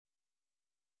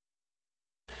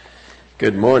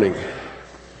Good morning.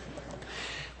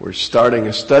 We're starting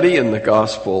a study in the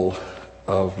Gospel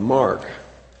of Mark.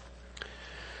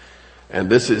 And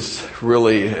this is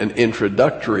really an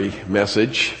introductory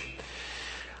message.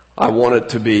 I want it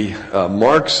to be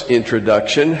Mark's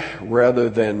introduction rather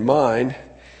than mine,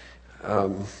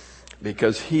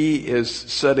 because he is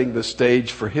setting the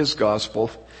stage for his gospel.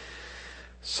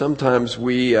 Sometimes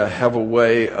we have a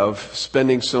way of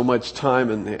spending so much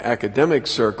time in the academic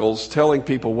circles telling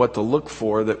people what to look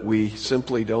for that we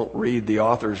simply don't read the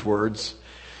author's words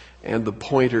and the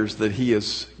pointers that he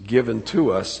has given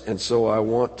to us. And so I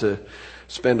want to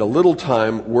spend a little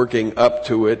time working up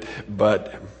to it,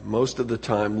 but most of the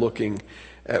time looking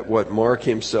at what Mark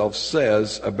himself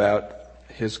says about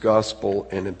his gospel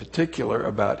and in particular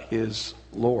about his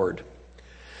Lord.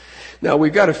 Now,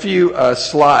 we've got a few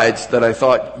slides that I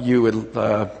thought you would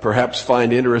perhaps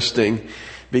find interesting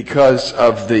because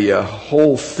of the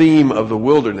whole theme of the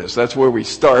wilderness. That's where we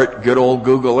start, good old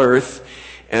Google Earth.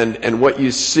 And what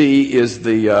you see is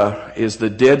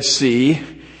the Dead Sea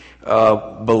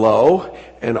below.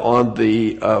 And on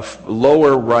the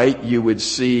lower right, you would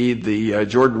see the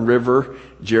Jordan River,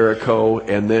 Jericho,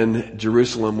 and then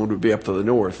Jerusalem would be up to the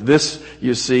north. This,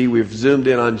 you see, we've zoomed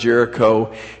in on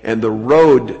Jericho, and the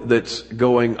road that's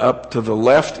going up to the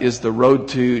left is the road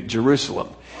to Jerusalem.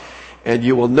 And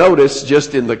you will notice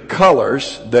just in the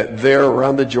colors that there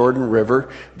around the Jordan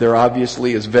River, there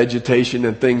obviously is vegetation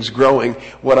and things growing.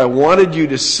 What I wanted you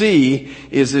to see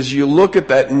is as you look at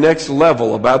that next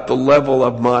level, about the level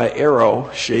of my arrow,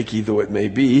 shaky though it may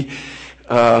be,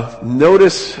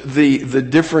 notice the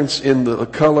difference in the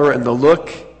color and the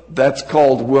look. That's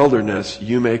called wilderness.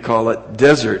 You may call it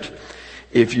desert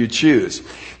if you choose.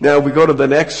 Now we go to the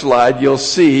next slide. You'll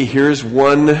see here's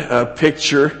one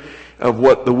picture of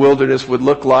what the wilderness would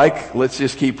look like. Let's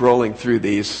just keep rolling through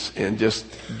these and just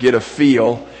get a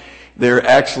feel. There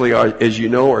actually are, as you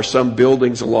know, are some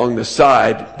buildings along the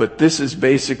side, but this is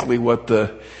basically what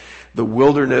the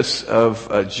wilderness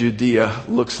of Judea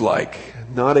looks like.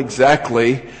 Not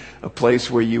exactly a place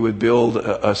where you would build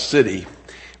a city,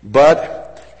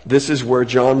 but this is where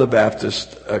John the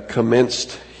Baptist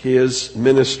commenced his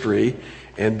ministry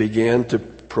and began to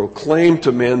proclaim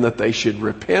to men that they should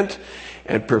repent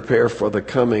and prepare for the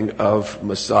coming of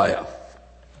Messiah.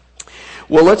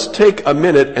 Well, let's take a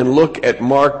minute and look at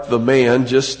Mark the man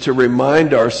just to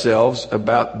remind ourselves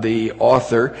about the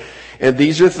author. And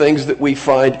these are things that we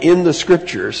find in the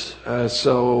scriptures,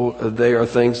 so they are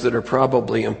things that are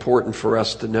probably important for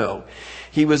us to know.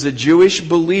 He was a Jewish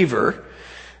believer,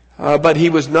 but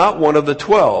he was not one of the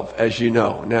 12, as you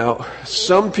know. Now,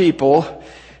 some people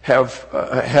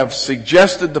have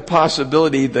suggested the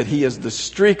possibility that he is the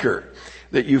streaker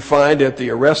that you find at the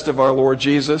arrest of our Lord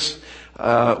Jesus.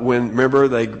 When, remember,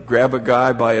 they grab a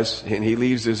guy and he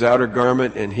leaves his outer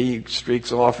garment and he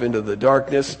streaks off into the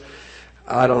darkness.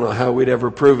 I don't know how we'd ever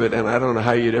prove it, and I don't know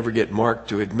how you'd ever get Mark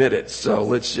to admit it, so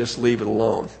let's just leave it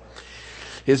alone.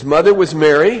 His mother was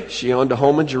Mary. She owned a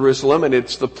home in Jerusalem, and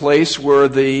it's the place where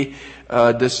the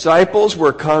disciples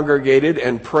were congregated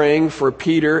and praying for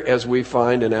Peter, as we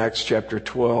find in Acts chapter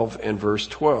 12 and verse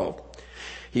 12.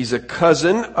 He's a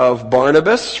cousin of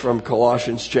Barnabas from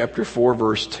Colossians chapter 4,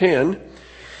 verse 10,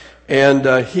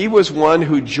 and he was one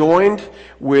who joined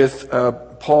with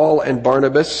Paul and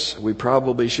Barnabas, we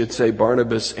probably should say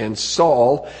Barnabas and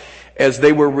Saul, as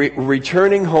they were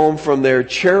returning home from their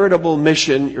charitable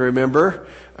mission, you remember,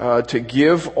 to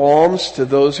give alms to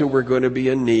those who were going to be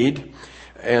in need.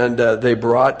 And they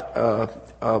brought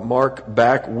Mark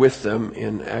back with them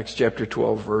in Acts chapter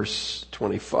 12, verse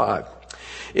 25.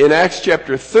 In Acts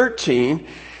chapter 13,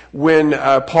 when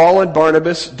Paul and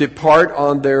Barnabas depart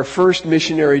on their first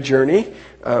missionary journey,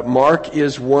 Mark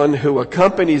is one who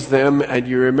accompanies them, and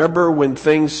you remember when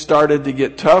things started to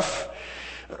get tough,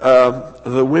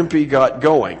 the wimpy got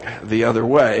going the other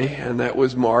way, and that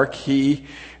was Mark. He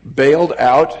bailed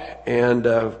out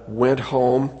and went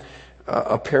home,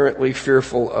 apparently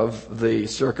fearful of the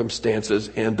circumstances,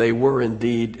 and they were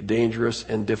indeed dangerous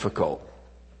and difficult.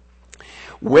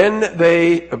 When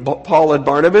Paul and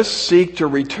Barnabas seek to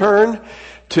return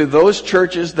to those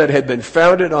churches that had been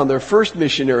founded on their first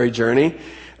missionary journey,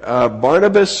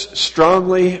 Barnabas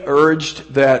strongly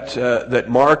urged that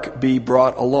Mark be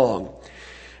brought along.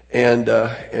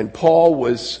 And Paul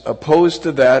was opposed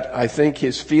to that. I think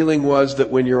his feeling was that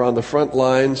when you're on the front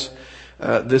lines,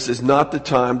 this is not the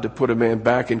time to put a man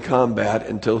back in combat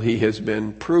until he has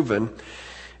been proven.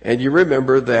 And you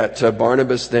remember that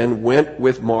Barnabas then went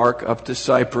with Mark up to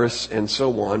Cyprus and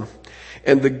so on.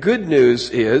 And the good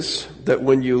news is that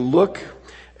when you look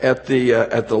at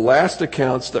the last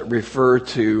accounts that refer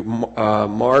to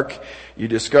Mark, you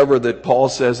discover that Paul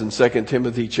says in 2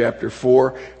 Timothy chapter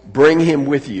 4, bring him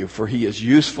with you, for he is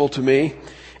useful to me.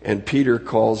 And Peter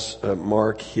calls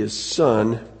Mark his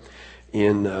son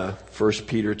in 1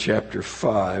 Peter chapter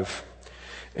 5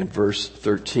 and verse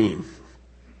 13.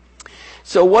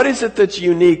 So what is it that's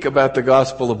unique about the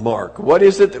Gospel of Mark? What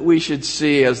is it that we should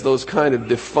see as those kind of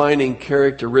defining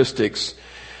characteristics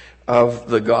of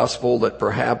the Gospel that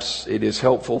perhaps it is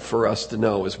helpful for us to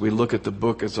know as we look at the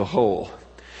book as a whole?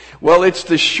 Well, it's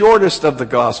the shortest of the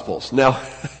Gospels. Now,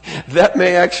 that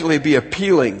may actually be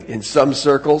appealing in some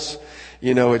circles.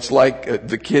 You know, it's like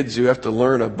the kids who have to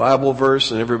learn a Bible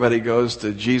verse and everybody goes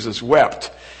to Jesus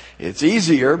wept. It's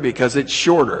easier because it's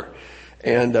shorter.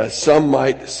 And some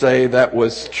might say that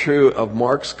was true of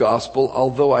Mark's Gospel,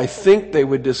 although I think they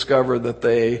would discover that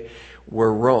they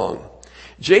were wrong.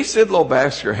 J. Sidlow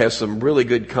Baxter has some really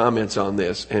good comments on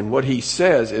this, and what he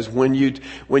says is when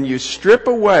you strip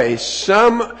away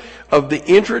some of the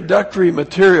introductory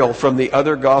material from the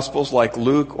other Gospels like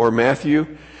Luke or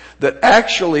Matthew, that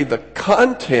actually the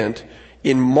content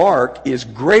in Mark is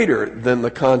greater than the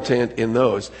content in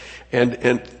those.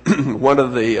 And one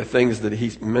of the things that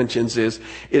he mentions is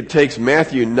it takes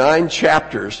Matthew 9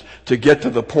 chapters to get to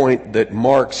the point that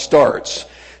Mark starts.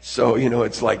 So,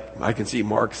 it's like, I can see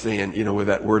Mark saying, with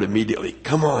that word immediately,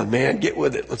 come on, man, get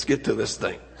with it. Let's get to this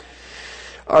thing.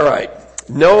 All right.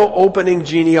 No opening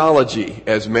genealogy,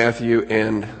 as Matthew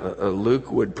and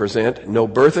Luke would present. No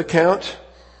birth account.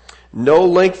 No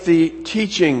lengthy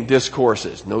teaching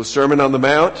discourses. No Sermon on the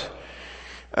Mount.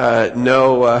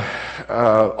 No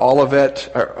Olivet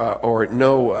or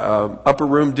no upper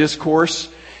room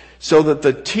discourse. So that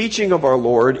the teaching of our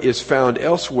Lord is found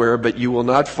elsewhere, but you will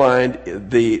not find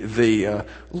the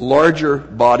larger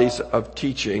bodies of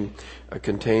teaching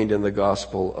contained in the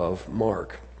Gospel of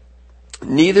Mark.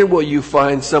 Neither will you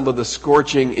find some of the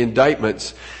scorching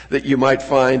indictments that you might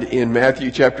find in Matthew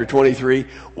chapter 23.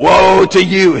 Woe to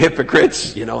you,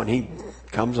 hypocrites! And he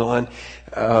comes on.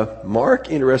 Mark,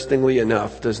 interestingly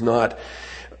enough, does not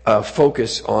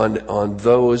focus on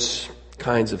those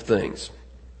kinds of things.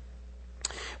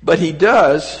 But he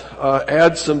does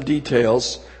add some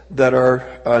details that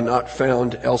are not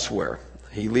found elsewhere.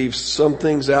 He leaves some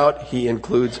things out. He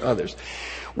includes others.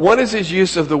 One is his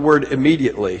use of the word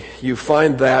immediately. You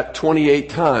find that 28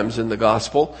 times in the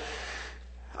Gospel.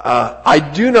 I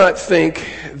do not think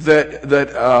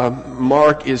that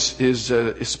Mark is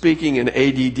speaking in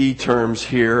ADD terms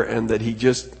here, and that he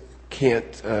just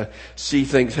can't see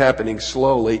things happening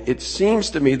slowly. It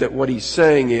seems to me that what he's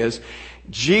saying is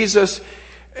Jesus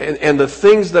and the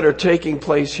things that are taking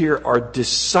place here are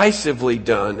decisively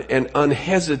done and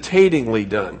unhesitatingly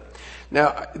done.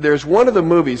 Now, there's one of the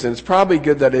movies, and it's probably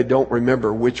good that I don't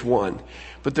remember which one,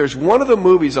 but there's one of the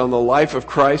movies on the life of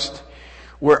Christ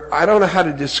where I don't know how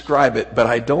to describe it, but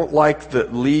I don't like the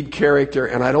lead character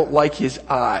and I don't like his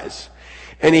eyes.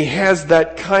 And he has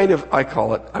that kind of, I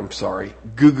call it,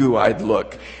 goo-goo-eyed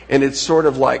look. And it's sort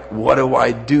of like, what do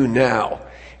I do now?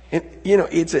 And,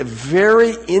 it's a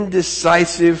very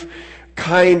indecisive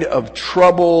kind of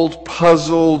troubled,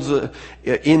 puzzled,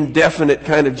 indefinite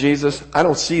kind of Jesus. I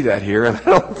don't see that here, and I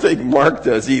don't think Mark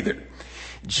does either.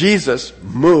 Jesus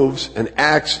moves and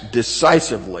acts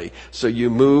decisively. So you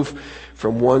move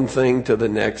from one thing to the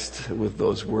next with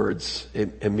those words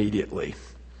immediately.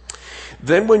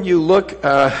 Then when you look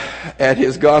at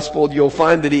his gospel, you'll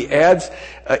find that he adds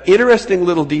interesting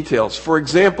little details. For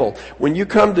example, when you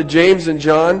come to James and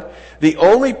John, the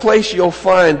only place you'll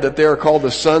find that they are called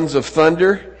the sons of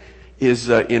thunder is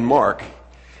in Mark.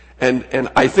 And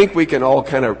I think we can all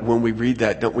kind of, when we read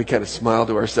that, don't we kind of smile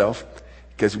to ourselves?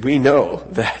 Because we know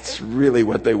that's really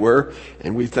what they were.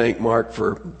 And we thank Mark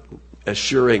for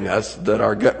assuring us that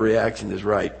our gut reaction is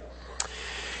right.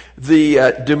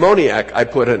 The demoniac, I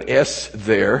put an S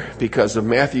there because of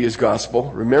Matthew's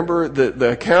gospel. Remember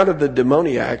the account of the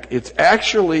demoniac, it's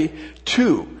actually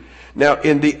two. Now,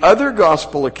 in the other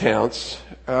gospel accounts,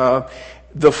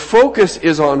 the focus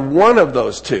is on one of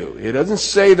those two. It doesn't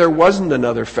say there wasn't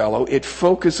another fellow. It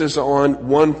focuses on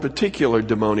one particular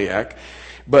demoniac.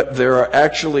 But there are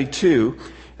actually two,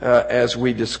 as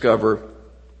we discover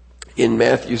in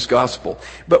Matthew's gospel.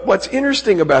 But what's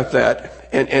interesting about that,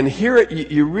 and here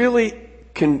you really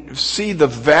can see the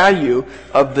value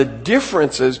of the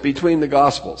differences between the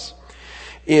gospels.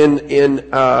 In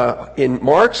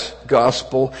Mark's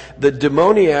gospel, the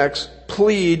demoniacs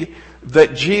plead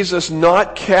that Jesus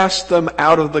not cast them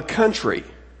out of the country.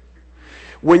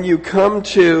 When you come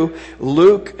to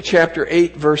Luke chapter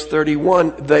 8 verse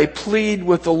 31, they plead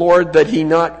with the Lord that he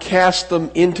not cast them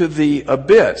into the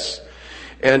abyss.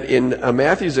 And in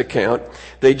Matthew's account,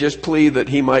 they just plead that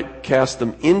he might cast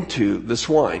them into the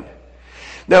swine.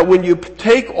 Now, when you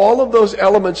take all of those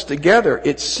elements together,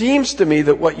 it seems to me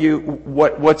that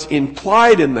what's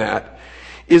implied in that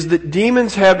is that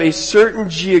demons have a certain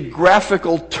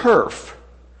geographical turf.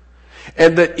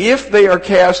 And that if they are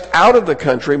cast out of the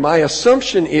country, my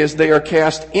assumption is they are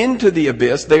cast into the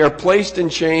abyss, they are placed in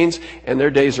chains, and their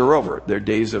days are over. Their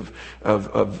days of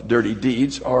dirty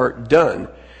deeds are done.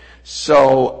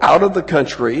 So out of the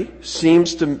country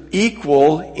seems to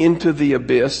equal into the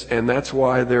abyss, and that's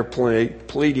why they're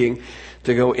pleading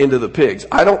to go into the pigs.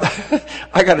 I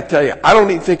gotta tell you, I don't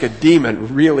even think a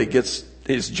demon really gets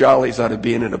his jollies out of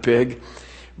being in a pig,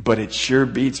 but it sure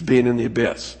beats being in the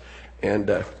abyss.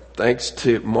 And thanks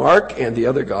to Mark and the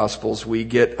other Gospels, we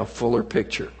get a fuller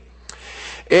picture.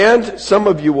 And some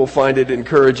of you will find it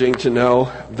encouraging to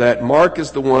know that Mark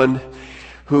is the one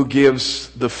who gives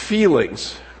the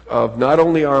feelings of not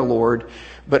only our Lord,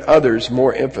 but others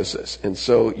more emphasis. And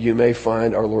so you may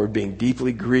find our Lord being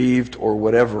deeply grieved or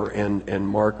whatever, and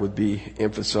Mark would be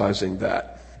emphasizing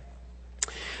that.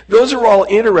 Those are all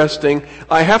interesting.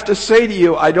 I have to say to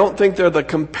you, I don't think they're the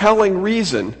compelling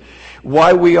reason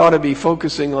why we ought to be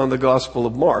focusing on the Gospel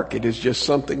of Mark. It is just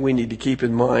something we need to keep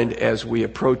in mind as we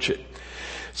approach it.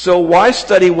 So why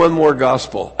study one more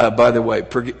Gospel? By the way,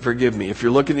 forgive me. If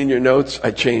you're looking in your notes,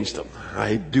 I changed them.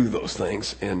 I do those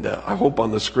things, and I hope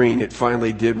on the screen it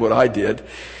finally did what I did.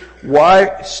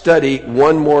 Why study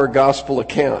one more Gospel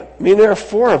account? I mean, there are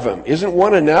 4 of them. Isn't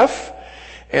one enough?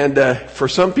 And for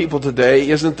some people today,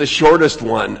 isn't the shortest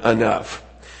one enough?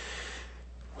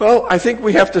 Well, I think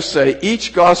we have to say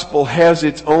each Gospel has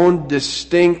its own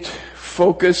distinct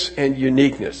focus and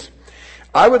uniqueness.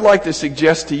 I would like to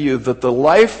suggest to you that the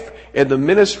life and the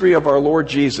ministry of our Lord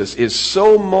Jesus is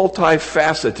so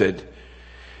multifaceted,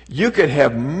 you could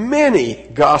have many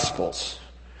Gospels,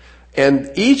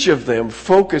 and each of them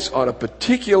focus on a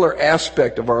particular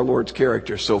aspect of our Lord's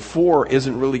character. So 4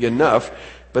 isn't really enough,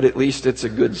 but at least it's a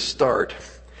good start.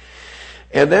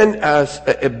 And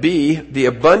then B, the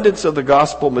abundance of the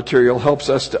gospel material helps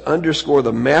us to underscore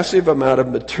the massive amount of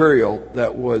material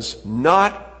that was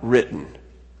not written.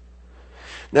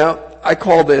 Now, I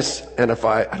call this, and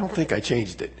I don't think I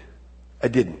changed it. I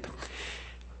didn't.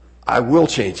 I will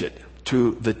change it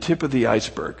to the tip of the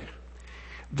iceberg.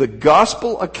 The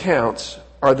gospel accounts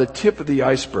are the tip of the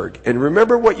iceberg. And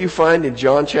remember what you find in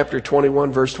John chapter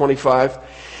 21, verse 25?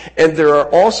 And there are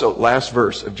also, last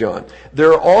verse of John,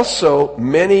 there are also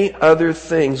many other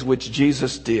things which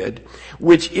Jesus did,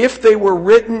 which if they were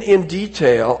written in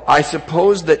detail, I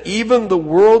suppose that even the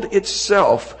world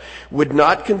itself would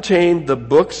not contain the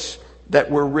books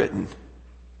that were written.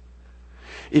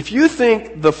 If you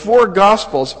think the 4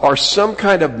 Gospels are some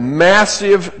kind of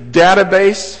massive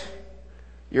database,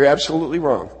 you're absolutely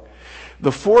wrong.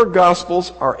 The 4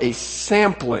 Gospels are a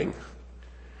sampling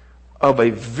of a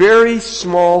very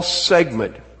small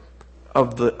segment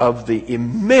of the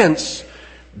immense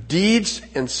deeds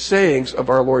and sayings of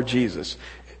our Lord Jesus.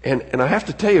 And I have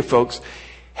to tell you, folks,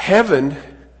 heaven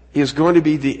is going to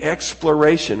be the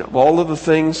exploration of all of the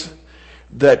things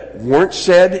that weren't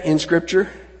said in Scripture,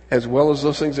 as well as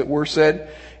those things that were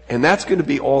said, and that's going to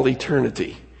be all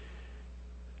eternity.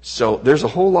 So there's a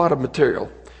whole lot of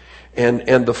material.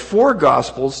 And the 4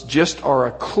 Gospels just are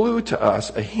a clue to us,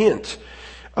 a hint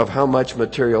of how much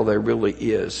material there really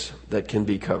is that can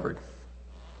be covered.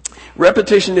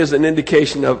 Repetition is an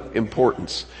indication of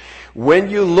importance. When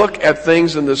you look at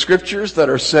things in the Scriptures that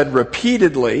are said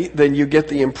repeatedly, then you get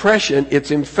the impression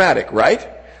it's emphatic, right?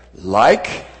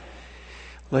 Like,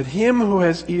 let him who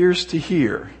has ears to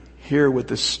hear what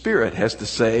the Spirit has to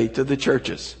say to the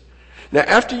churches. Now,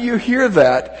 after you hear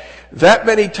that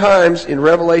many times in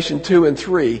Revelation 2 and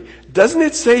 3, doesn't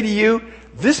it say to you,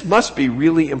 this must be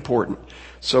really important?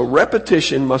 So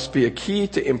repetition must be a key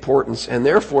to importance, and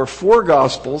therefore 4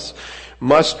 Gospels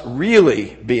must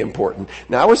really be important.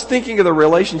 Now, I was thinking of the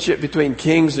relationship between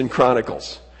Kings and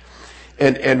Chronicles.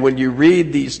 And when you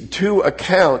read these 2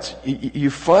 accounts,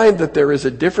 you find that there is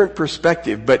a different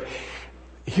perspective. But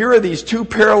here are these 2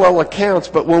 parallel accounts,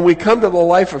 but when we come to the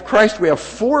life of Christ, we have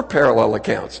 4 parallel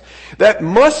accounts. That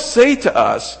must say to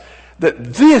us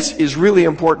that this is really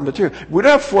important material. We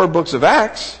don't have 4 books of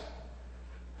Acts.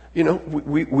 You know,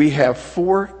 we have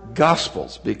 4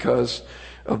 Gospels because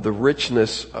of the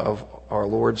richness of our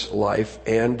Lord's life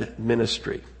and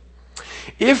ministry.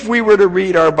 If we were to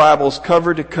read our Bibles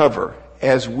cover to cover,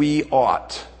 as we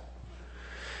ought,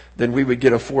 then we would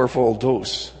get a 4-fold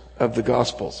dose of the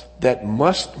Gospels. That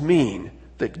must mean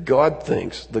that God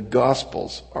thinks the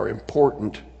Gospels are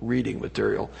important reading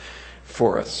material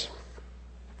for us.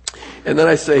 And then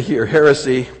I say here,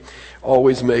 heresy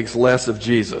always makes less of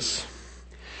Jesus.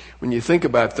 When you think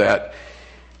about that,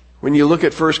 when you look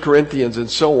at 1 Corinthians and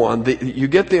so on, you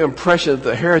get the impression that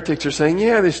the heretics are saying,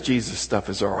 yeah, this Jesus stuff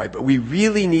is all right, but we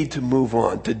really need to move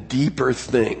on to deeper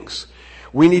things.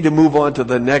 We need to move on to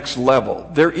the next level.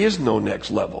 There is no next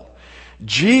level.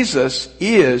 Jesus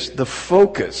is the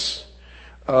focus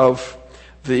of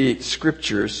the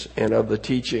scriptures and of the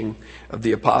teaching of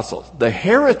the apostles. The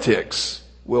heretics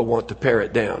will want to pare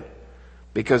it down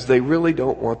because they really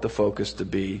don't want the focus to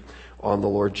be on the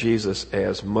Lord Jesus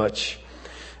as much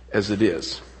as it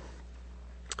is.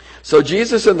 So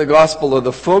Jesus and the gospel are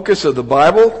the focus of the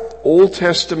Bible, Old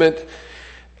Testament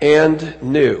and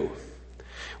New.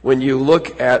 When you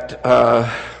look at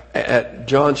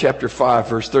John chapter 5,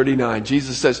 verse 39,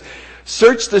 Jesus says,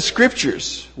 search the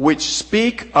scriptures which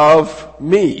speak of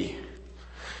me.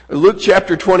 Luke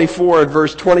chapter 24 and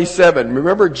verse 27.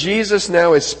 Remember, Jesus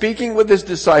now is speaking with his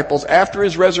disciples after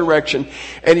his resurrection,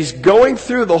 and he's going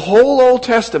through the whole Old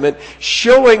Testament,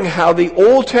 showing how the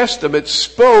Old Testament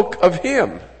spoke of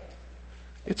him.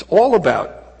 It's all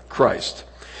about Christ.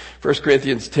 1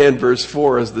 Corinthians 10 verse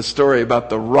 4 is the story about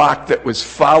the rock that was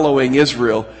following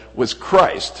Israel was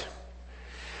Christ.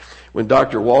 When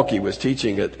Dr. Walke was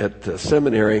teaching at the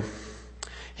seminary,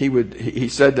 he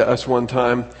said to us one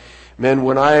time, men,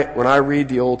 when I read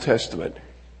the Old Testament,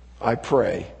 I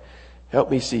pray,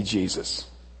 help me see Jesus.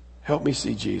 Help me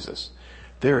see Jesus.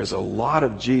 There is a lot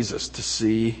of Jesus to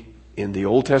see in the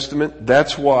Old Testament.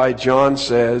 That's why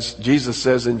Jesus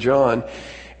says in John,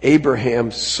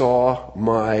 Abraham saw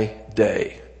my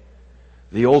day.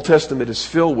 The Old Testament is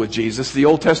filled with Jesus. The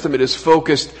Old Testament is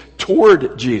focused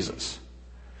toward Jesus.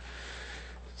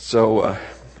 So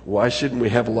why shouldn't we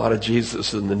have a lot of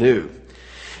Jesus in the New?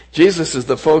 Jesus is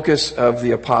the focus of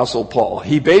the Apostle Paul.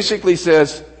 He basically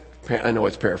says, I know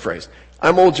it's paraphrased,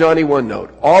 I'm old Johnny One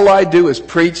Note. All I do is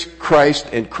preach Christ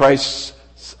and Christ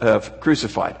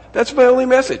crucified. That's my only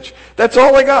message. That's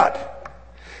all I got.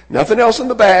 Nothing else in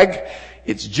the bag.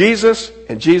 It's Jesus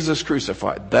and Jesus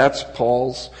crucified. That's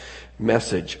Paul's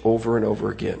message over and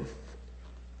over again.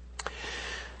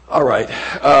 All right.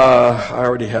 I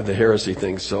already have the heresy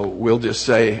thing, so we'll just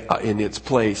say in its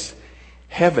place,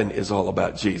 heaven is all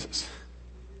about Jesus.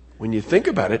 When you think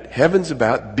about it, heaven's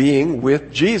about being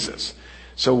with Jesus.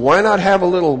 So why not have a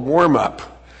little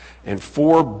warm-up? And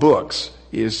 4 books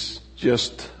is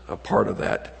just a part of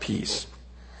that piece.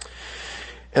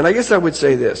 And I guess I would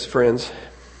say this, friends.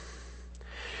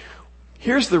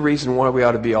 Here's the reason why we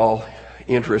ought to be all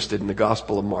interested in the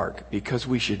Gospel of Mark. Because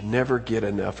we should never get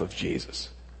enough of Jesus.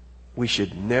 We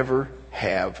should never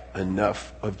have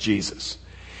enough of Jesus.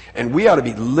 And we ought to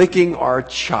be licking our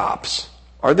chops.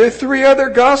 Are there 3 other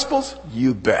Gospels?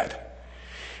 You bet.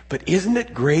 But isn't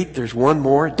it great there's one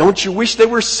more? Don't you wish there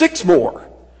were 6 more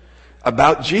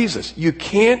about Jesus? You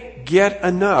can't get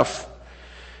enough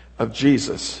of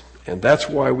Jesus. And that's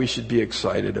why we should be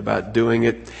excited about doing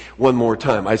it one more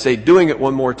time. I say doing it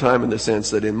one more time in the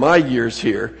sense that in my years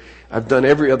here, I've done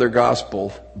every other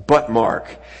gospel but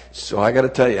Mark. So I got to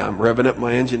tell you, I'm revving up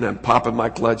my engine, I'm popping my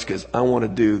clutch because I want to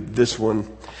do this one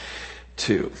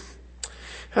too.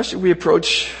 How should we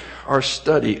approach our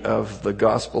study of the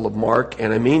Gospel of Mark?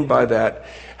 And I mean by that,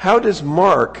 how does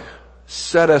Mark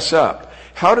set us up?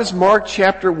 How does Mark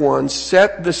chapter 1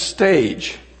 set the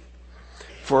stage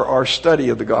for our study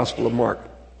of the Gospel of Mark?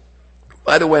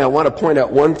 By the way, I want to point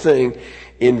out one thing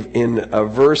in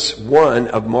verse 1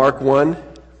 of Mark 1.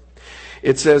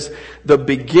 It says, the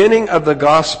beginning of the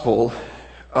gospel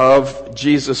of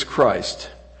Jesus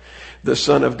Christ, the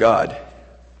Son of God.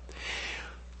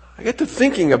 I get to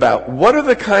thinking about what are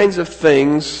the kinds of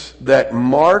things that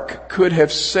Mark could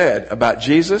have said about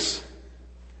Jesus.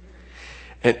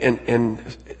 And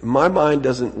my mind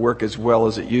doesn't work as well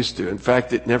as it used to. In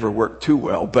fact, it never worked too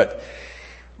well. But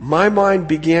my mind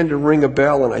began to ring a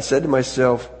bell, and I said to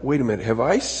myself, wait a minute, have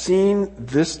I seen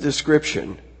this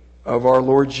description of our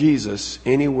Lord Jesus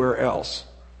anywhere else?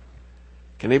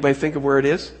 Can anybody think of where it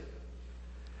is?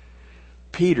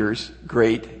 Peter's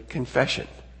great confession.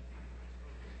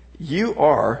 You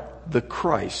are the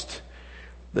Christ,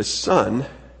 the Son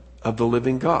of the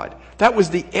living God. That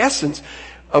was the essence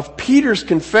of Peter's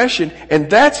confession, and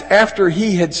that's after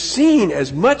he had seen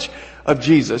as much of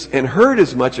Jesus and heard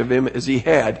as much of him as he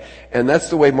had. And that's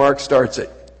the way Mark starts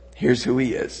it. Here's who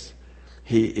he is.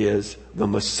 He is the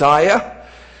Messiah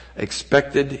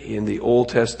expected in the Old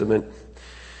Testament,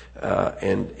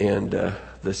 and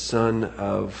the Son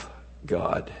of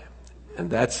God. And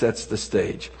that sets the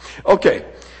stage. Okay,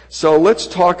 so let's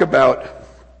talk about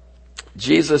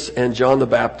Jesus and John the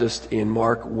Baptist in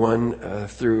Mark 1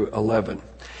 through 11.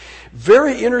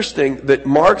 Very interesting that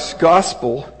Mark's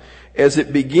gospel, as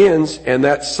it begins, and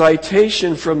that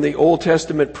citation from the Old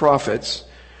Testament prophets,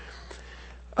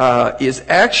 is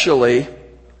actually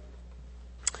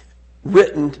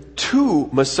written to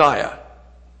Messiah.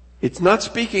 It's not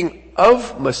speaking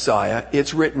of Messiah,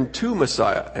 it's written to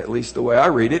Messiah, at least the way I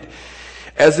read it.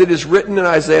 As it is written in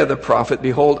Isaiah the prophet,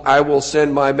 behold, I will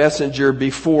send my messenger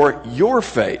before your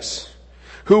face,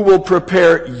 who will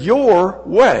prepare your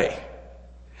way.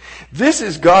 This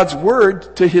is God's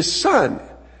word to his son.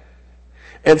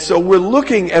 And so we're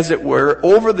looking, as it were,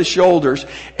 over the shoulders.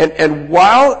 And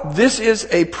while this is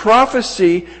a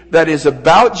prophecy that is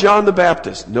about John the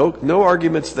Baptist, no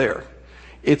arguments there.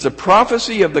 It's a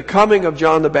prophecy of the coming of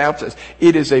John the Baptist.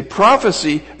 It is a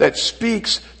prophecy that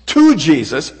speaks to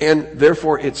Jesus, and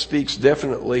therefore it speaks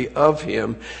definitely of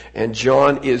him. And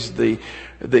John is the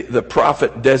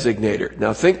prophet designator.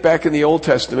 Now think back in the Old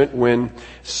Testament when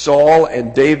Saul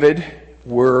and David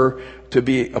were to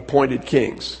be appointed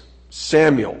kings.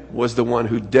 Samuel was the one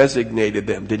who designated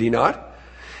them, did he not?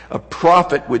 A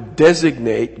prophet would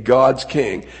designate God's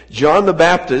king. John the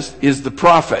Baptist is the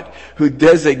prophet who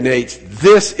designates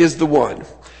this is the one.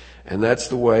 And that's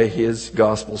the way his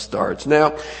gospel starts.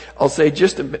 Now, I'll say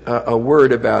just a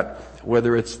word about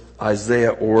whether it's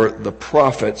Isaiah or the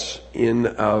prophets in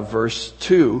verse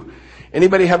 2.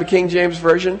 Anybody have a King James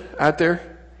version out there?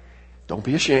 Don't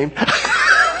be ashamed.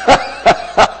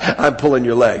 I'm pulling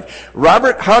your leg.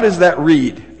 Robert, how does that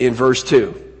read in verse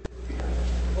 2?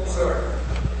 Oh, sorry.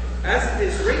 As it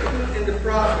is written in the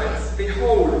prophets,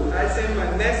 behold, I send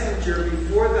my messenger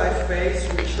before thy face,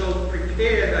 which shall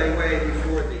prepare thy way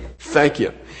before thee. Thank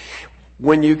you.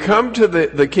 When you come to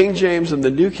the King James and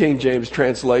the New King James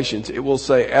translations, it will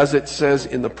say, as it says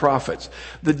in the prophets.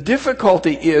 The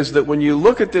difficulty is that when you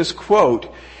look at this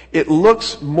quote, it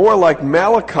looks more like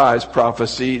Malachi's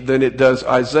prophecy than it does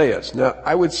Isaiah's. Now,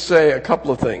 I would say a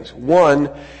couple of things. One,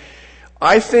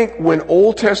 I think when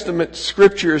Old Testament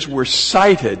scriptures were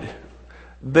cited,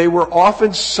 they were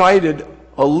often cited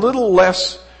a little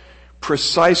less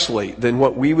precisely than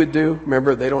what we would do.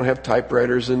 Remember, they don't have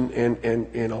typewriters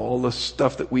and all the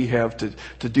stuff that we have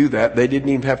to do that. They didn't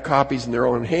even have copies in their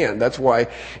own hand. That's why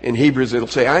in Hebrews it'll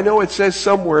say, I know it says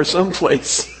somewhere,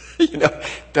 someplace.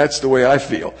 That's the way I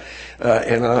feel.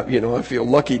 I feel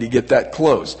lucky to get that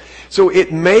close. So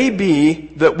it may be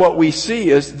that what we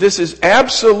see is this is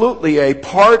absolutely a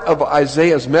part of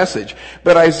Isaiah's message,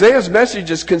 but Isaiah's message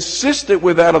is consistent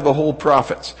with that of the whole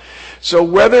prophets. So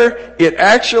whether it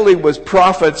actually was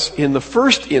prophets in the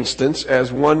first instance,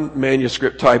 as one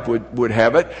manuscript type would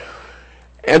have it,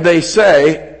 and they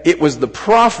say it was the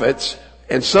prophets,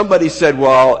 and somebody said,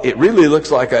 well, it really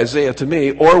looks like Isaiah to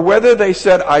me, or whether they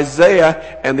said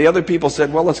Isaiah and the other people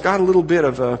said, well, it's got a little bit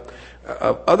of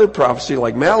other prophecy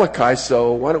like Malachi,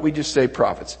 so why don't we just say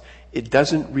prophets? It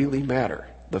doesn't really matter.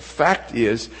 The fact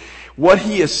is, what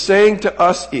he is saying to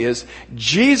us is,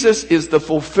 Jesus is the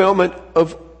fulfillment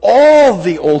of all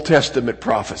the Old Testament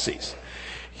prophecies.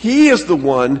 He is the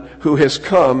one who has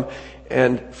come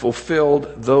and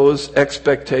fulfilled those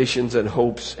expectations and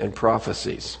hopes and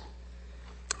prophecies.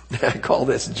 I call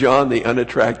this John the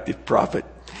unattractive prophet.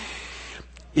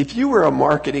 If you were a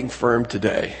marketing firm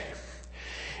today,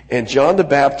 and John the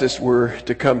Baptist were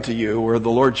to come to you, or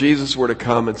the Lord Jesus were to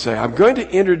come and say, I'm going to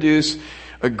introduce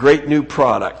a great new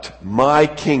product, my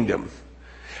kingdom.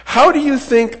 How do you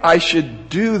think I should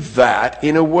do that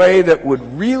in a way that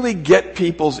would really get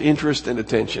people's interest and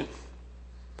attention?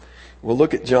 Well,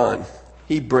 look at John.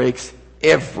 He breaks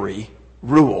every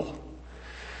rule.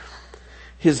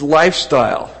 His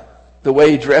lifestyle, the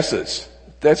way he dresses,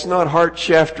 that's not Hart,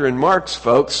 Shafter, and Marx,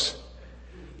 folks.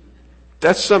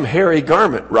 That's some hairy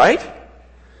garment, right?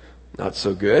 Not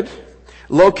so good.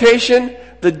 Location,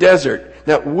 the desert.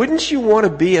 Now, wouldn't you want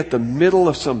to be at the middle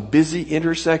of some busy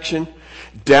intersection?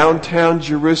 Downtown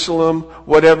Jerusalem,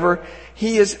 whatever.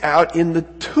 He is out in the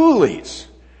Tules.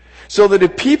 So that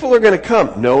if people are going to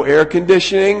come, no air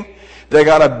conditioning, they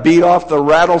got to beat off the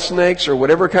rattlesnakes or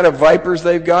whatever kind of vipers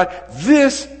they've got.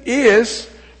 This is,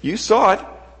 you saw it,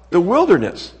 the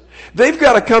wilderness. They've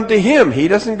got to come to him. He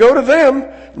doesn't go to them.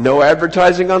 No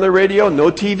advertising on the radio, no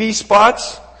TV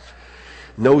spots,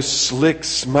 no slick,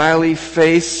 smiley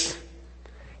face.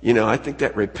 I think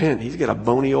that repent, he's got a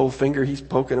bony old finger he's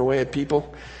poking away at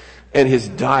people. And his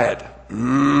diet.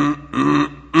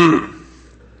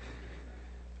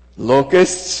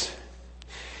 Locusts.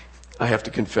 I have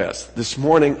to confess, this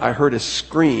morning I heard a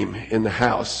scream in the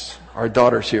house. Our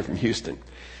daughter's here from Houston.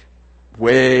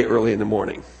 Way early in the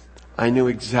morning. I knew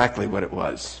exactly what it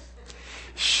was.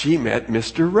 She met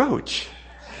Mr. Roach.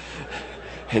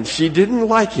 And she didn't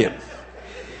like him.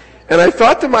 And I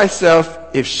thought to myself,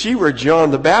 if she were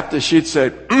John the Baptist, she'd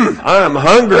say, I'm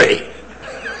hungry.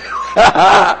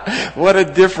 What a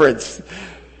difference a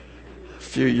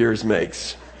few years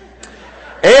makes.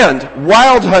 And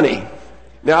wild honey.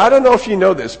 Now, I don't know if you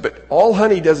know this, but all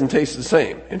honey doesn't taste the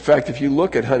same. In fact, if you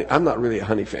look at honey, I'm not really a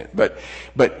honey fan, but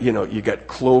you got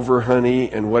clover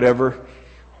honey and whatever.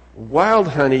 Wild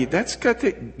honey,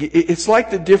 it's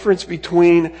like the difference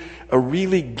between a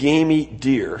really gamey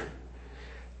deer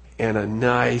and a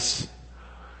nice,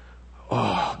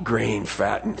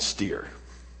 grain-fattened steer.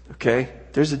 Okay?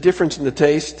 There's a difference in the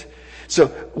taste. So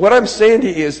what I'm saying to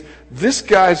you is, this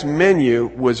guy's menu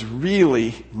was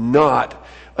really not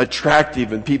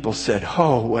attractive, and people said,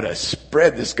 oh, what a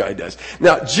spread this guy does.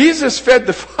 Now, Jesus fed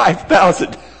the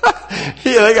 5,000.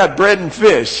 They got bread and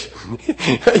fish.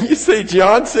 You see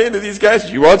John saying to these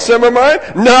guys, you want some of mine?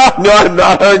 No, I'm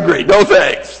not hungry. No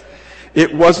thanks.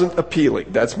 It wasn't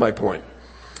appealing. That's my point.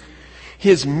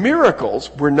 His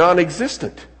miracles were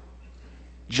non-existent.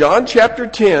 John chapter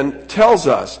 10 tells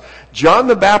us John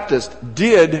the Baptist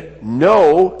did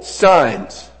no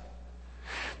signs.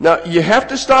 Now, you have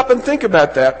to stop and think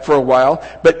about that for a while,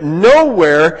 but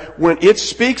nowhere when it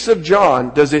speaks of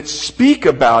John does it speak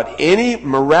about any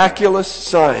miraculous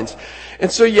signs.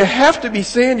 And so you have to be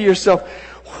saying to yourself,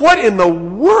 what in the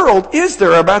world is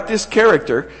there about this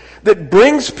character that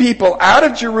brings people out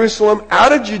of Jerusalem,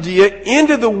 out of Judea,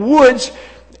 into the woods,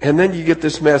 and then you get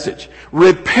this message.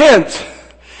 Repent,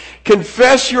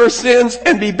 confess your sins,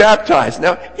 and be baptized.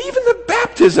 Now, even the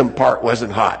baptism part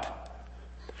wasn't hot.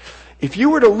 If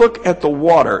you were to look at the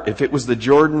water, if it was the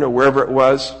Jordan or wherever it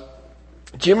was,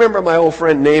 do you remember my old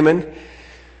friend Naaman,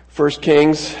 1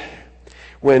 Kings,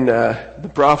 when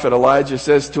the prophet Elijah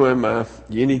says to him,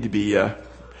 you need to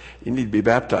be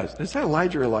baptized. Is that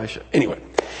Elijah or Elisha? Anyway,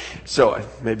 so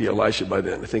maybe Elisha by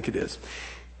then, I think it is.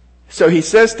 So he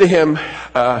says to him,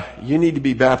 you need to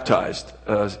be baptized.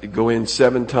 Go in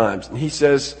 7 times. And he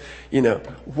says,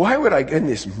 why would I get in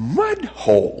this mud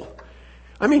hole?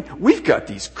 I mean, we've got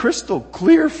these crystal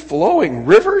clear flowing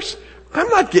rivers. I'm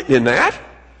not getting in that.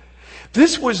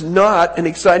 This was not an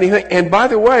exciting thing. And by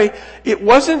the way, it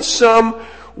wasn't some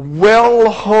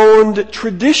well-honed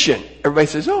tradition. Everybody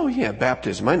says, oh yeah,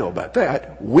 baptism, I know about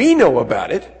that. We know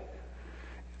about it.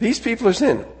 These people are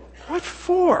saying, what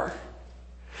for?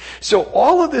 So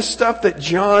all of this stuff that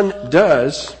John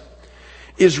does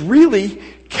is really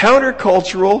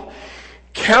countercultural,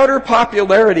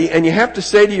 counter-popularity, and you have to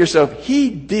say to yourself, he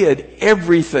did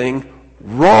everything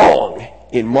wrong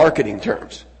in marketing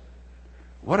terms.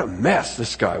 What a mess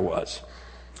this guy was.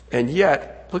 And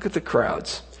yet, look at the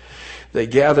crowds. They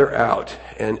gather out,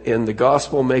 and the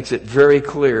gospel makes it very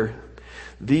clear,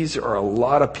 these are a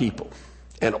lot of people.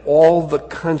 And all the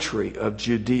country of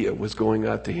Judea was going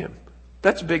out to him.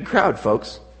 That's a big crowd,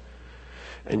 folks.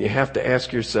 And you have to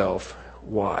ask yourself,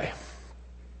 why?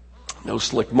 No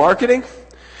slick marketing,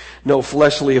 no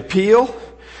fleshly appeal,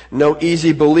 no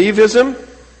easy believism,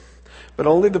 but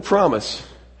only the promise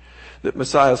that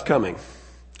Messiah is coming.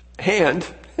 And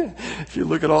if you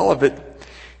look at all of it,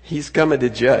 he's coming to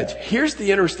judge. Here's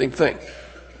the interesting thing.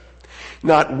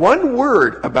 Not one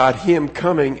word about him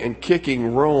coming and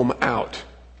kicking Rome out.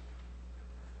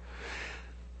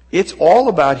 It's all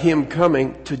about him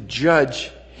coming to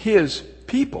judge his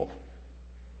people.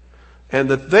 And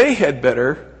that they had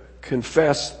better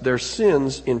confess their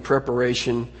sins in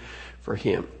preparation for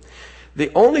him.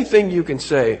 The only thing you can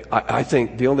say, I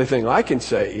think the only thing I can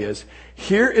say is,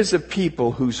 here is a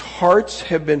people whose hearts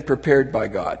have been prepared by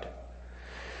God,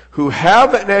 who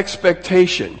have an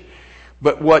expectation,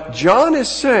 but what John is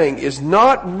saying is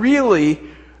not really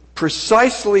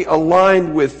precisely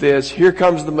aligned with this, here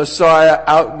comes the Messiah,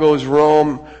 out goes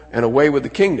Rome, and away with the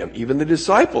kingdom. Even the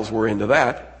disciples were into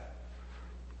that.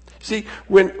 See,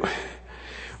 when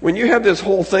you have this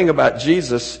whole thing about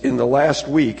Jesus in the last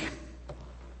week,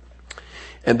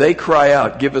 and they cry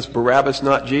out, give us Barabbas,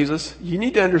 not Jesus, you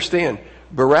need to understand,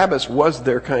 Barabbas was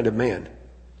their kind of man.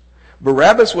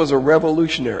 Barabbas was a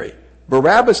revolutionary.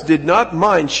 Barabbas did not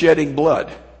mind shedding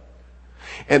blood.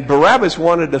 And Barabbas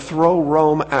wanted to throw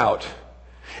Rome out.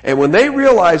 And when they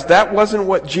realized that wasn't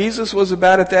what Jesus was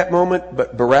about at that moment,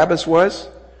 but Barabbas was,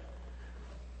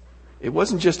 it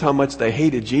wasn't just how much they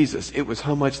hated Jesus, it was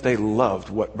how much they loved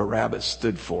what Barabbas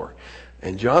stood for.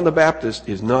 And John the Baptist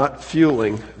is not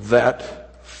fueling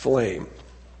that flame.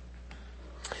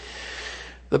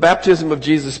 The baptism of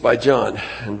Jesus by John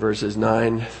in verses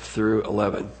 9 through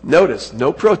 11. Notice,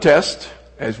 no protest,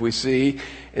 as we see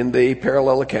in the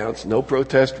parallel accounts. No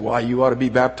protest, why you ought to be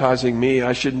baptizing me,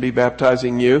 I shouldn't be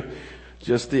baptizing you.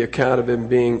 just the account of him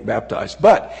being baptized.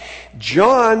 But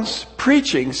John's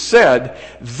preaching said,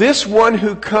 this one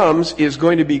who comes is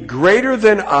going to be greater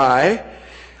than I.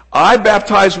 I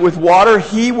baptize with water.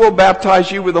 He will baptize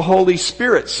you with the Holy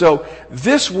Spirit. So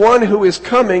this one who is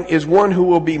coming is one who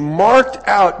will be marked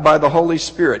out by the Holy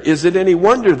Spirit. Is it any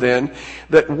wonder then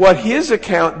that what his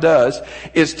account does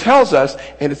is tells us,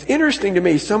 and it's interesting to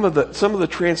me, some of the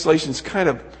translations kind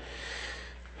of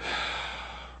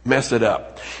mess it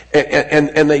up.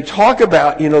 And they talk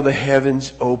about, the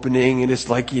heavens opening, and it's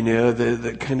like,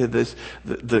 the kind of this,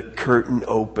 the curtain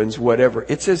opens, whatever.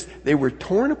 It says they were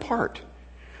torn apart.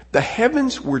 The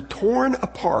heavens were torn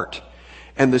apart,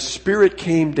 and the Spirit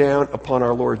came down upon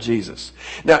our Lord Jesus.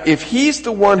 Now, if He's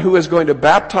the one who is going to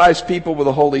baptize people with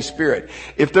the Holy Spirit,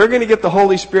 if they're going to get the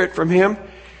Holy Spirit from Him,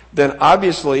 then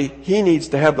obviously He needs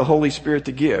to have the Holy Spirit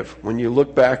to give. When you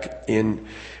look back in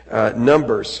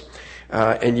Numbers,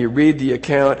 and you read the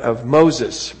account of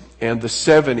Moses and the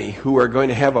 70 who are going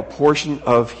to have a portion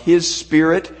of His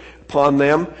Spirit upon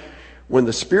them, when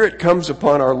the Spirit comes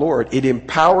upon our Lord, it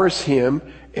empowers Him,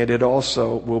 and it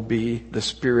also will be the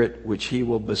Spirit which He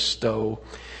will bestow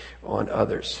on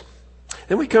others.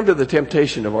 Then we come to the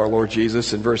temptation of our Lord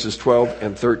Jesus in verses 12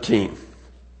 and 13.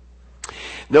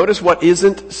 Notice what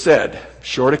isn't said.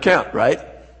 Short account, right?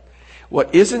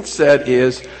 What isn't said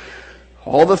is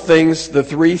all the things, the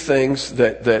three things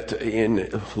that in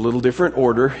a little different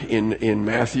order in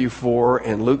Matthew 4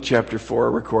 and Luke chapter 4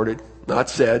 are recorded, not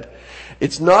said.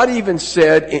 It's not even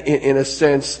said in a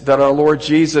sense that our Lord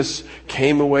Jesus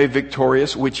came away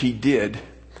victorious, which He did.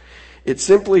 It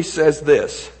simply says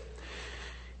this: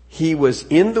 He was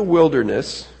in the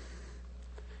wilderness,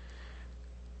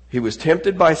 He was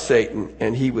tempted by Satan,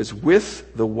 and He was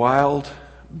with the wild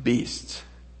beasts.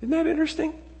 Isn't that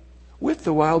interesting? With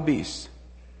the wild beasts.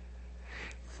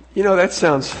 It doesn't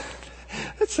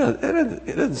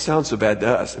sound so bad to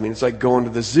us. I mean, it's like going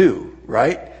to the zoo,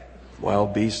 right?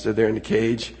 Wild beasts are there in the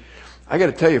cage. I got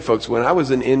to tell you, folks, when I was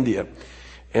in India,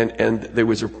 and there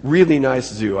was a really nice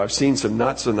zoo. I've seen some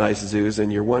not so nice zoos,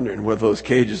 and you're wondering whether those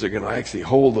cages are going to actually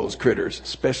hold those critters,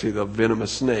 especially the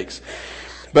venomous snakes.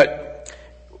 But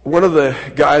one of the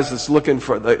guys that's looking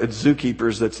for, the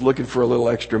zookeepers that's looking for a little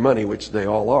extra money, which they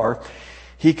all are,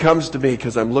 he comes to me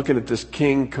because I'm looking at this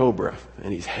king cobra,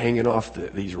 and he's hanging off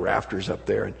these rafters up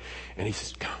there, and he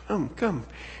says, come.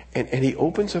 And he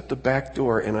opens up the back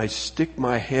door, and I stick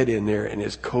my head in there, and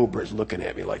his cobra's looking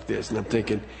at me like this, and I'm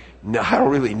thinking, no, I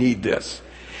don't really need this.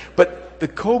 But the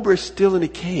cobra's still in a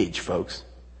cage, folks.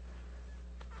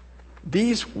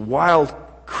 These wild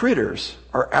critters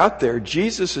are out there.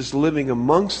 Jesus is living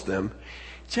amongst them,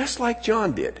 just like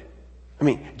John did. I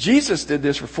mean, Jesus did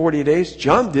this for 40 days.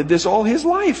 John did this all his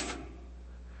life.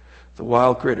 The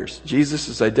wild critters. Jesus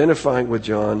is identifying with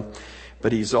John,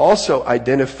 but He's also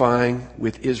identifying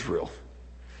with Israel.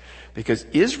 Because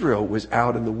Israel was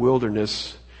out in the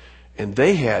wilderness, and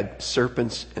they had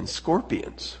serpents and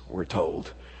scorpions, we're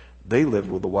told. They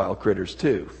lived with the wild critters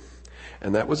too.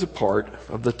 And that was a part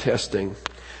of the testing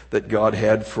that God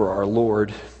had for our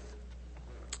Lord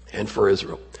and for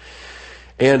Israel.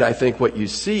 And I think what you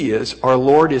see is our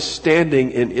Lord is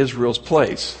standing in Israel's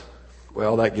place.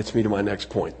 Well, that gets me to my next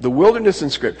point. The wilderness in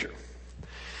Scripture.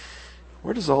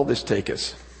 Where does all this take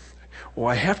us? Well,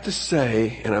 I have to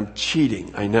say, and I'm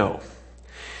cheating, I know.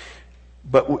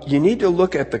 But you need to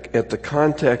look at the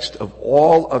context of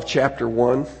all of chapter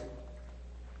 1.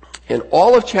 And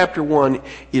all of chapter 1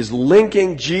 is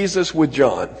linking Jesus with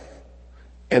John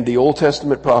and the Old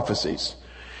Testament prophecies,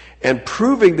 and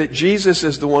proving that Jesus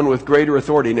is the one with greater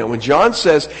authority. Now, when John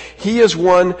says He is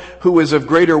one who is of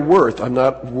greater worth, I'm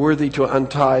not worthy to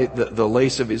untie the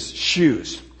lace of His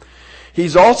shoes.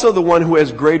 He's also the one who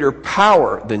has greater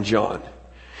power than John.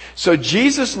 So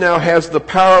Jesus now has the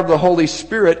power of the Holy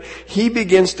Spirit. He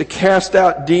begins to cast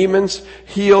out demons,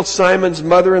 heal Simon's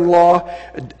mother-in-law,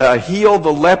 heal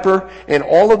the leper, and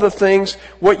all of the things.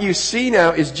 What you see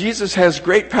now is Jesus has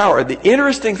great power. The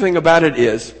interesting thing about it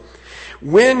is,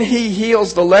 when He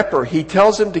heals the leper, He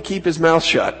tells him to keep his mouth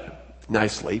shut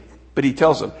nicely, but He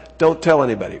tells him, don't tell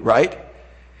anybody, right?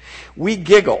 We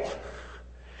giggle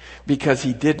because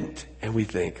He didn't, and we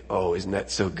think, oh, isn't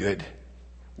that so good?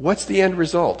 What's the end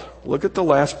result? Look at the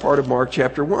last part of Mark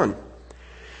chapter 1.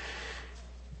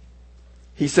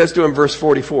 He says to him, verse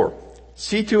 44,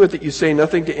 see to it that you say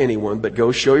nothing to anyone, but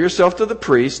go show yourself to the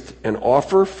priest and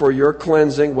offer for your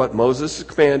cleansing what Moses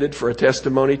commanded for a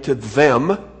testimony to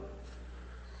them.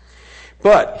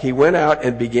 But he went out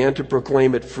and began to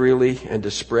proclaim it freely and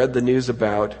to spread the news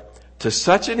about, to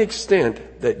such an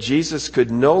extent that Jesus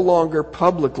could no longer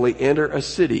publicly enter a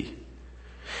city.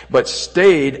 but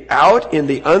stayed out in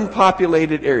the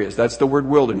unpopulated areas. That's the word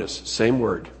wilderness, same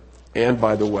word. And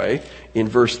by the way, in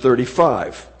verse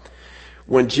 35,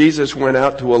 when Jesus went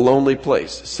out to a lonely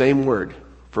place, same word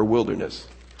for wilderness.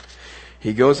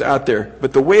 He goes out there.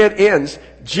 But the way it ends,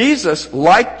 Jesus,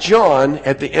 like John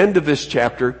at the end of this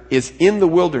chapter, is in the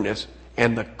wilderness,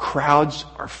 and the crowds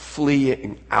are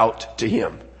fleeing out to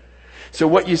him. So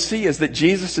what you see is that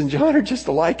Jesus and John are just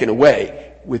alike in a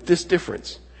way, with this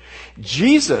difference.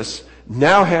 Jesus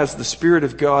now has the Spirit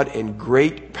of God in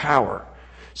great power,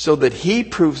 so that he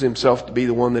proves himself to be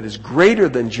the one that is greater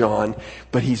than John,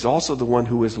 but he's also the one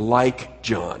who is like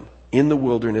John in the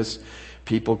wilderness,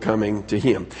 people coming to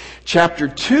him. Chapter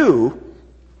 2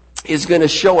 is going to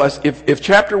show us, if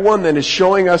chapter 1 then is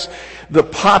showing us the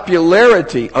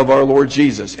popularity of our Lord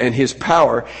Jesus and his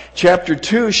power, chapter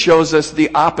 2 shows us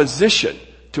the opposition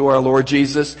to our Lord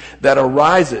Jesus that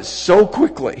arises so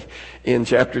quickly in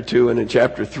chapter 2. And in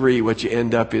chapter 3, what you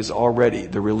end up is already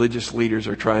the religious leaders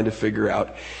are trying to figure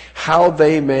out how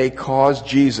they may cause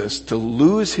Jesus to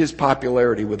lose his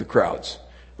popularity with the crowds,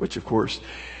 which of course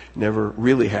never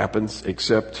really happens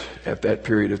except at that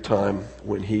period of time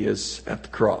when he is at the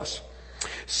cross.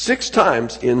 6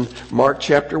 times in Mark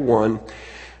chapter 1,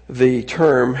 the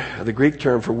Greek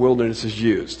term for wilderness is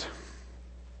used.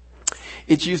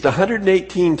 It's used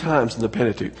 118 times in the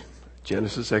Pentateuch.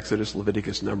 Genesis, Exodus,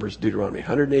 Leviticus, Numbers, Deuteronomy.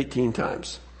 118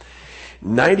 times.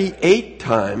 98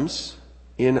 times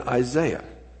in Isaiah,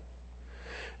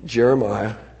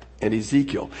 Jeremiah, and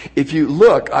Ezekiel. If you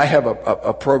look, I have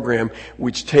a program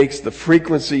which takes the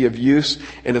frequency of use,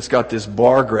 and it's got this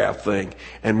bar graph thing.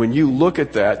 And when you look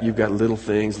at that, you've got little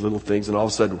things, and all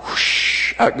of a sudden,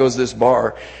 whoosh, out goes this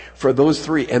bar for those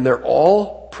 3. And they're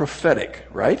all prophetic,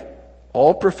 right?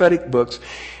 All prophetic books.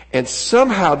 And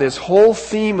somehow this whole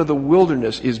theme of the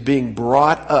wilderness is being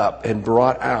brought up and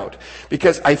brought out.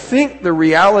 Because I think the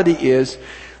reality is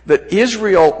that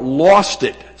Israel lost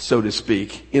it, so to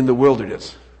speak, in the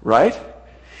wilderness. Right?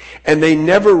 And they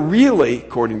never really,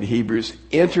 according to Hebrews,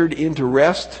 entered into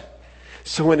rest.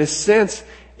 So in a sense,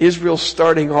 Israel's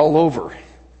starting all over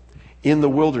in the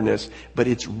wilderness. But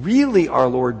it's really our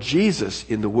Lord Jesus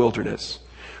in the wilderness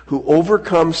who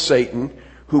overcomes Satan,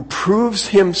 who proves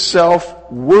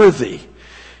himself worthy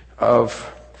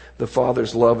of the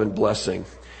Father's love and blessing,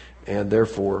 and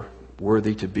therefore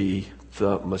worthy to be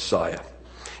the Messiah.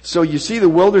 So you see the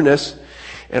wilderness.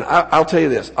 And I'll tell you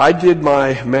this, I did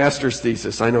my master's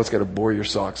thesis. I know it's going to bore your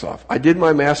socks off. I did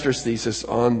my master's thesis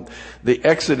on the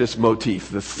Exodus motif,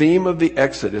 the theme of the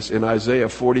Exodus in Isaiah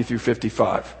 40 through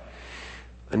 55.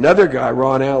 Another guy,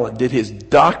 Ron Allen, did his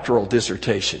doctoral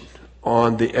dissertation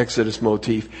on the Exodus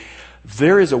motif.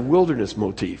 There is a wilderness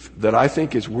motif that I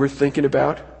think is worth thinking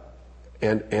about.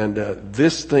 And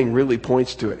this thing really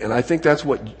points to it. And I think that's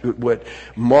what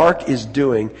Mark is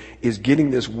doing, is getting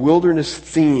this wilderness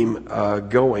theme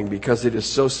going, because it is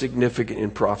so significant in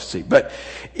prophecy. But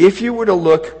if you were to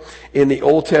look in the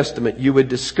Old Testament, you would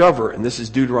discover, and this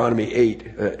is Deuteronomy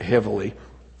 8 heavily,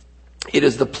 it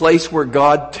is the place where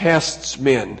God tests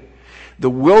men.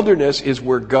 The wilderness is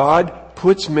where God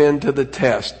puts men to the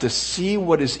test to see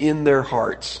what is in their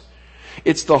hearts.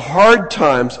 It's the hard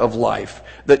times of life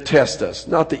that test us,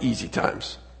 not the easy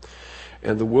times.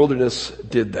 And the wilderness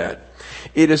did that.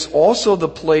 It is also the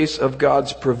place of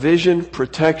God's provision,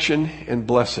 protection, and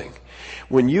blessing.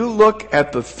 When you look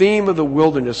at the theme of the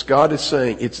wilderness, God is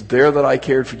saying, it's there that I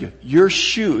cared for you. Your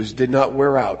shoes did not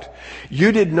wear out.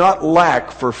 You did not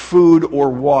lack for food or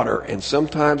water. And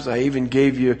sometimes I even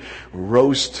gave you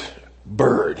roast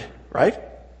bird, right?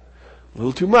 A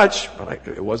little too much, but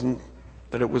it wasn't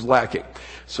that it was lacking.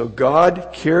 So God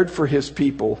cared for his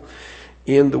people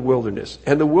in the wilderness.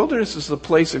 And the wilderness is the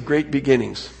place of great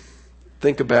beginnings.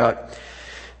 Think about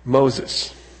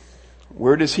Moses.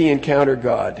 Where does he encounter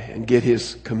God and get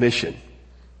his commission?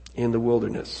 In the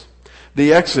wilderness.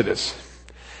 The Exodus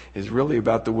is really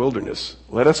about the wilderness.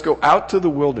 Let us go out to the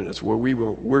wilderness where we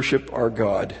will worship our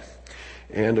God.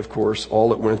 And of course, all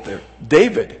that went there.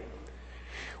 David.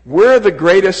 Where are the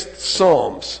greatest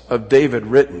Psalms of David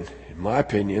written? In my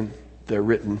opinion, they're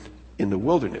written in the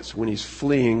wilderness when he's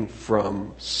fleeing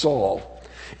from Saul.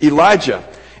 Elijah,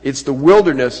 it's the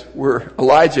wilderness where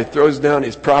Elijah throws down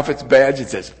his prophet's badge and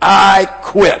says, I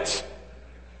quit.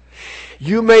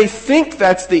 You may think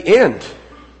that's the end.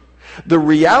 The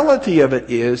reality of it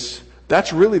is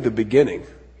that's really the beginning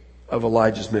of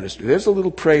Elijah's ministry. There's a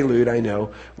little prelude, I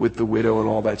know, with the widow and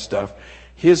all that stuff.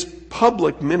 His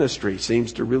public ministry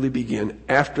seems to really begin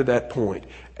after that point,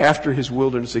 after his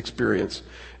wilderness experience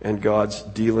and God's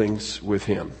dealings with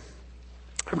him.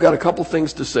 I've got a couple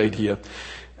things to say to you,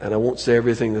 and I won't say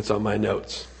everything that's on my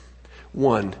notes.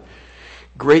 One,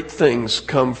 great things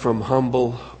come from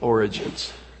humble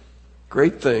origins.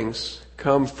 Great things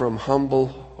come from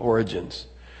humble origins.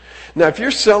 Now, if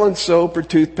you're selling soap or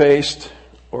toothpaste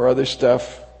or other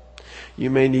stuff, you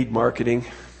may need marketing.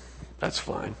 That's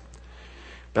fine.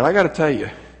 But I got to tell you,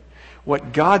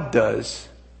 what God does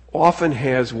often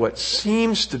has what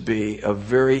seems to be a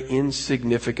very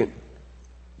insignificant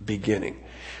beginning.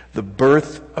 The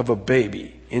birth of a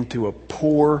baby into a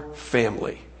poor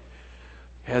family.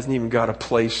 Hasn't even got a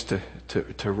place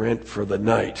to rent for the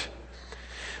night.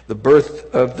 The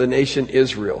birth of the nation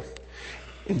Israel.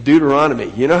 In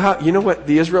Deuteronomy, you know what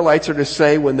the Israelites are to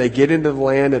say when they get into the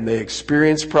land and they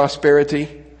experience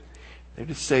prosperity? They're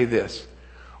to say this: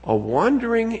 a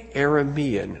wandering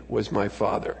Aramean was my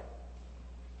father.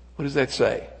 What does that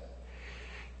say?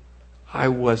 I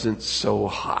wasn't so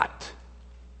hot.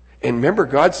 And remember,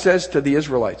 God says to the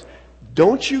Israelites,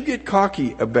 don't you get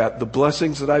cocky about the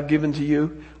blessings that I've given to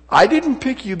you. I didn't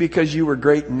pick you because you were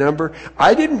great in number.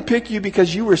 I didn't pick you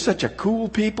because you were such a cool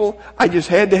people. I just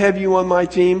had to have you on my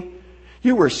team.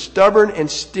 You were stubborn and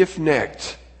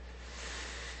stiff-necked.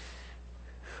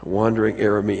 Wandering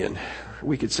Aramean.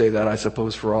 We could say that, I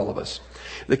suppose, for all of us.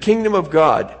 The kingdom of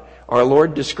God, our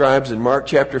Lord describes in Mark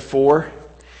chapter 4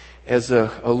 as a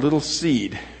little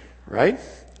seed, right?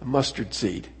 A mustard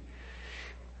seed.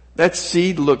 That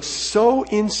seed looks so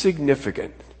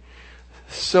insignificant,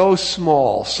 so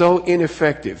small, so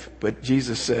ineffective. But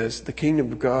Jesus says the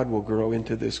kingdom of God will grow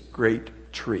into this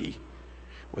great tree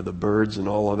where the birds and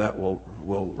all of that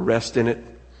will rest in it.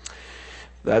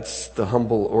 That's the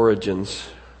humble origins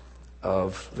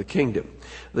of the kingdom.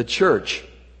 The church,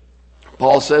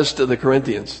 Paul says to the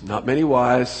Corinthians, not many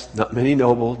wise, not many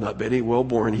noble, not many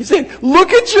well-born. He's saying,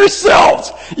 look at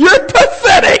yourselves. You're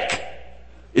pathetic.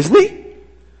 Isn't he?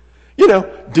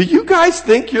 Do you guys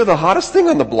think you're the hottest thing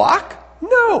on the block?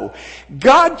 No.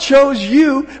 God chose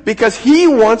you because He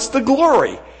wants the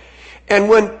glory. And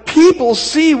when people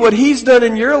see what He's done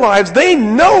in your lives, they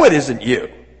know it isn't you.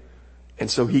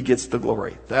 And so He gets the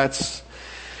glory. That's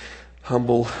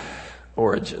humble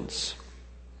origins.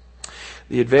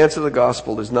 The advance of the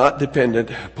gospel is not dependent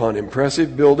upon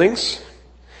impressive buildings,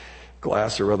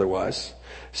 glass or otherwise,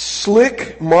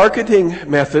 slick marketing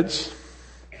methods,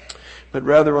 but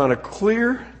rather on a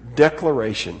clear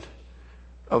declaration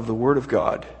of the Word of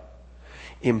God,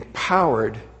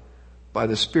 empowered by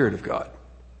the Spirit of God.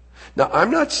 Now,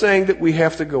 I'm not saying that we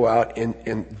have to go out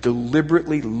and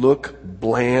deliberately look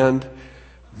bland,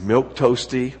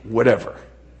 milquetoasty, whatever.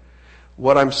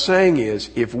 What I'm saying is,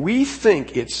 if we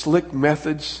think it's slick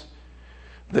methods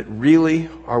that really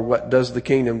are what does the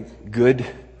kingdom good,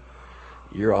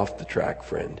 you're off the track,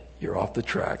 friend. You're off the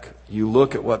track. You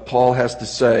look at what Paul has to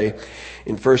say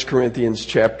in 1 Corinthians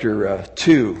chapter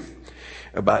 2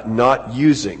 about not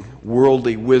using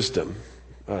worldly wisdom.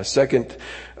 2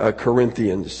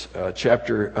 Corinthians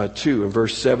chapter 2 and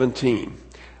verse 17.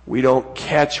 We don't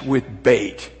catch with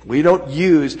bait. We don't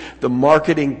use the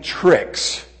marketing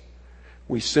tricks.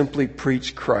 We simply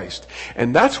preach Christ.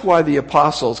 And that's why the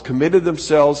apostles committed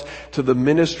themselves to the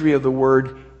ministry of the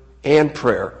word and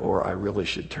prayer. Or I really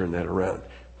should turn that around.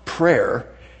 Prayer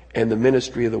and the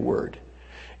ministry of the word.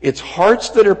 It's hearts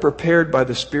that are prepared by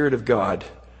the Spirit of God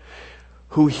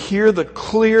who hear the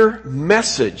clear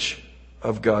message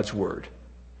of God's word.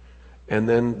 And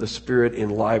then the Spirit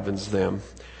enlivens them.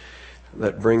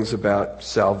 That brings about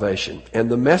salvation. And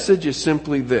the message is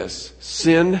simply this: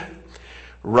 sin,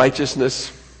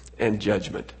 righteousness, and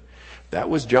judgment. That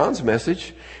was John's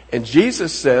message. And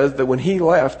Jesus says that when He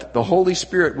left, the Holy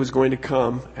Spirit was going to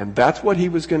come, and that's what He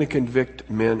was going to convict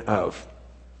men of.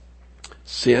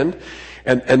 Sin.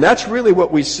 And that's really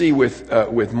what we see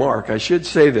with Mark. I should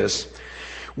say this.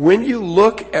 When you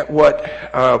look at what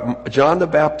John the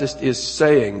Baptist is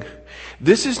saying,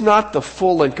 this is not the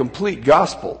full and complete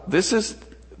gospel. This is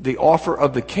the offer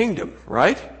of the kingdom,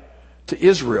 right? To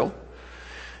Israel.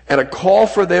 And a call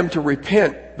for them to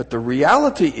repent. But the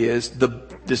reality is the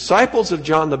disciples of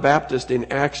John the Baptist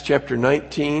in Acts chapter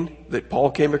 19 that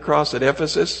Paul came across at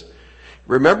Ephesus.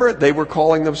 Remember, they were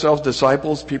calling themselves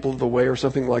disciples, people of the way or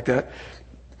something like that.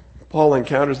 Paul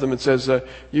encounters them and says,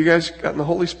 you guys gotten the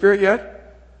Holy Spirit yet?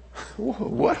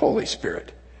 What Holy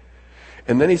Spirit?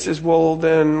 And then he says, well,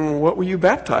 then what were you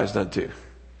baptized unto?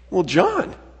 Well,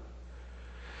 John.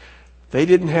 They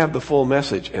didn't have the full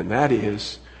message, and that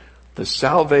is the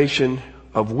salvation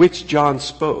of which John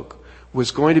spoke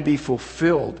was going to be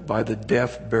fulfilled by the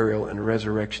death, burial, and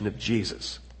resurrection of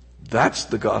Jesus. That's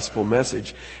the gospel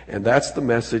message, and that's the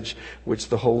message which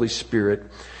the Holy Spirit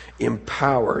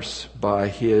empowers by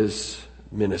His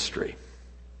ministry.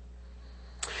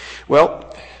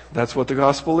 Well, that's what the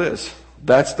gospel is.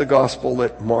 That's the gospel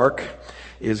that Mark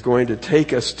is going to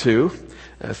take us to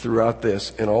throughout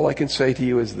this. And all I can say to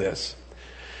you is this.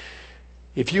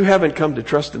 If you haven't come to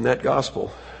trust in that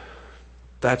gospel,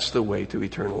 that's the way to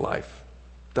eternal life.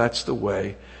 That's the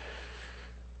way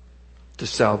to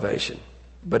salvation.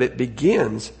 But it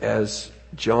begins, as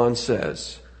John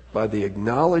says, by the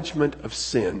acknowledgement of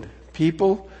sin.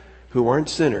 People who aren't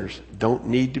sinners don't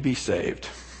need to be saved.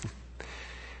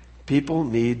 People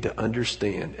need to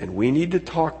understand, and we need to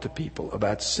talk to people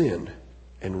about sin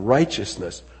and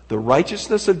righteousness. The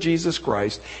righteousness of Jesus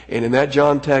Christ, and in that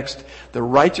John text, the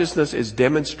righteousness is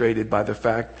demonstrated by the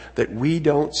fact that we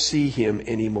don't see him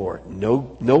anymore. No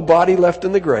body left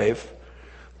in the grave.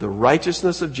 The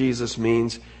righteousness of Jesus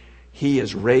means he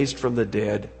is raised from the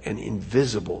dead and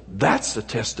invisible. That's the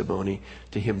testimony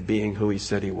to him being who he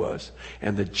said he was.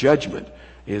 And the judgment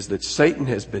is that Satan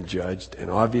has been judged, and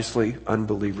obviously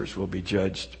unbelievers will be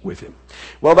judged with him.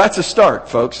 Well, that's a start,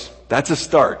 folks. That's a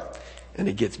start. And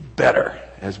it gets better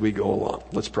as we go along.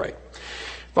 Let's pray.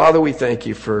 Father, we thank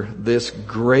you for this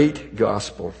great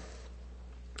gospel.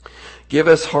 Give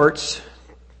us hearts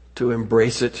to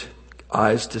embrace it,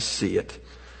 eyes to see it.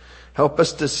 Help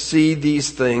us to see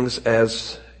these things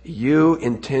as you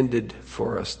intended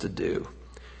for us to do,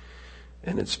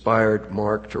 and inspired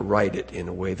Mark to write it in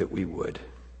a way that we would.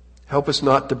 Help us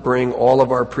not to bring all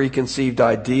of our preconceived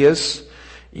ideas,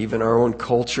 even our own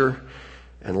culture,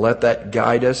 and let that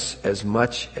guide us as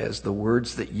much as the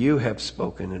words that you have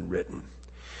spoken and written.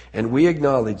 And we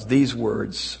acknowledge these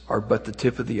words are but the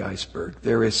tip of the iceberg.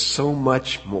 There is so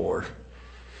much more.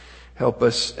 Help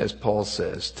us, as Paul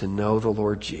says, to know the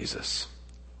Lord Jesus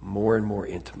more and more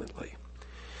intimately.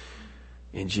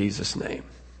 In Jesus' name,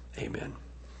 amen.